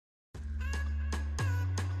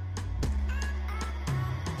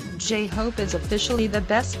JHope is officially the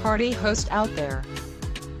best party host out there.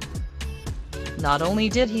 Not only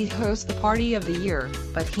did he host the Party of the Year,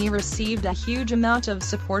 but he received a huge amount of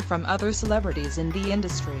support from other celebrities in the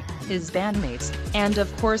industry, his bandmates, and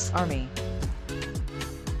of course ARMY.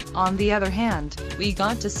 On the other hand, we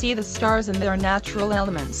got to see the stars in their natural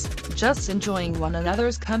elements, just enjoying one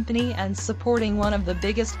another's company and supporting one of the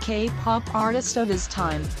biggest K-pop artists of his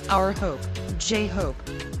time, our hope, JHope.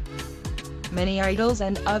 Many idols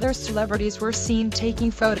and other celebrities were seen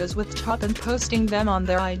taking photos with JHope and posting them on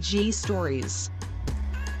their IG stories.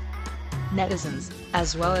 Netizens,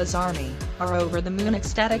 as well as ARMY, are over the moon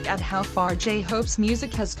ecstatic at how far JHope's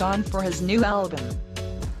music has gone for his new album.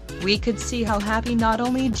 We could see how happy not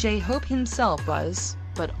only JHope himself was,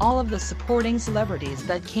 but all of the supporting celebrities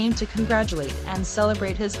that came to congratulate and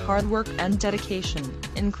celebrate his hard work and dedication,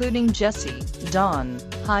 including Jessie, Dawn,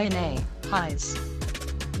 Hyuna, Hize.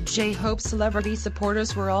 JHope's celebrity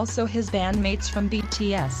supporters were also his bandmates from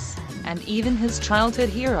BTS, and even his childhood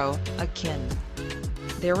hero, Akin.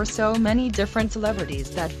 There were so many different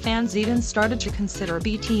celebrities that fans even started to consider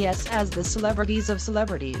BTS as the celebrities of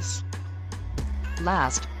celebrities.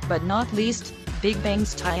 Last, but not least, Big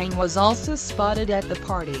Bang's Taeyang was also spotted at the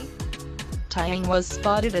party. Taeyang was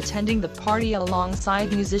spotted attending the party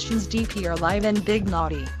alongside musicians DPR Live and Big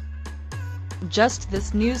Naughty. Just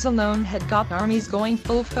this news alone had got ARMYs going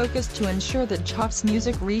full focus to ensure that JHope's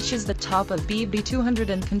music reaches the top of BB200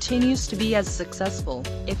 and continues to be as successful,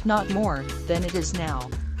 if not more, than it is now.